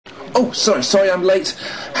Oh, sorry, I'm late.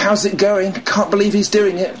 How's it going? Can't believe he's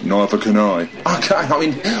doing it. Neither can I. Okay, I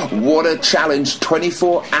mean, what a challenge.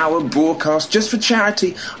 24-hour broadcast just for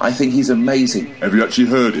charity. I think he's amazing. Have you actually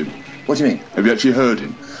heard him? What do you mean? Have you actually heard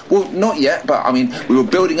him? Well, not yet, but, I mean, we were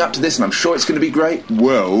building up to this and I'm sure it's going to be great.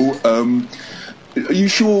 Well, are you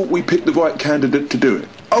sure we picked the right candidate to do it?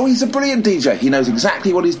 Oh, he's a brilliant DJ. He knows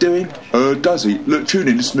exactly what he's doing. Does he? Look, tune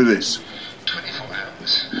in, listen to this. 24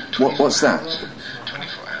 hours. What's that?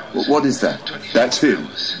 24 hours. What is that? That's him.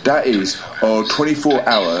 That is our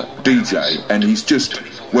 24-hour DJ, and he's just,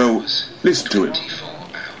 well, listen to him.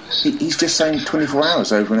 He's just saying 24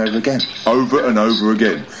 hours over and over again. Over and over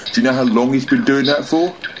again. Do you know how long he's been doing that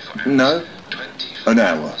for? No. An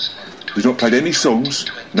hour. He's not played any songs,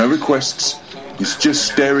 no requests. He's just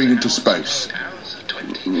staring into space.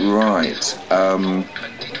 Right.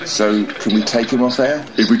 So can we take him off air?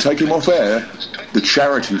 If we take him off air, the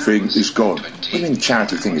charity thing is gone. What do you mean the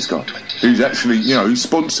charity thing is gone? He's actually, he's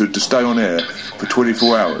sponsored to stay on air for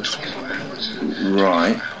 24 hours.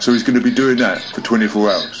 Right. So he's going to be doing that for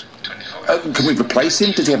 24 hours. Can we replace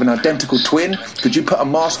him? Does he have an identical twin? Could you put a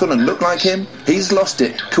mask on and look like him? He's lost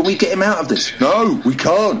it. Can we get him out of this? No, we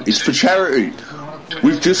can't. It's for charity.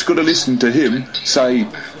 We've just got to listen to him say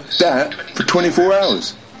that for 24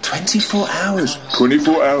 hours. 24 hours?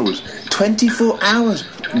 24 hours. 24 hours?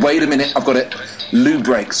 Wait a minute, I've got it. Loo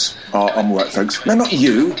breaks. Oh, I'm all right, thanks. No, not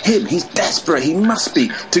you. Him. He's desperate. He must be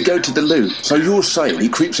to go to the loo. So you're saying he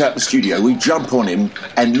creeps out the studio, we jump on him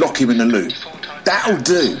and lock him in the loo? That'll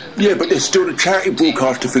do. Yeah, but there's still the charity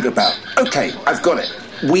broadcast to think about. Okay, I've got it.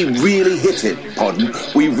 We really hit him. Pardon?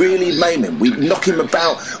 We really maim him. We knock him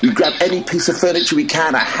about. We grab any piece of furniture we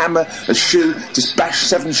can, a hammer, a shoe, just bash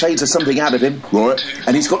 7 shades of something out of him. Right.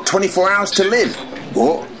 And he's got 24 hours to live.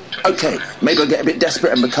 What? Okay, maybe I'll get a bit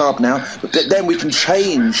desperate and macabre now, but then we can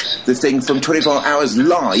change the thing from 24 hours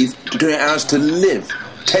live to 24 hours to live.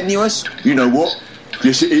 Tenuous? You know what?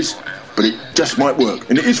 Yes, it is. But it just might work.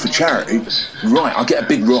 And it is for charity. Right, I'll get a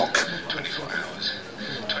big rock.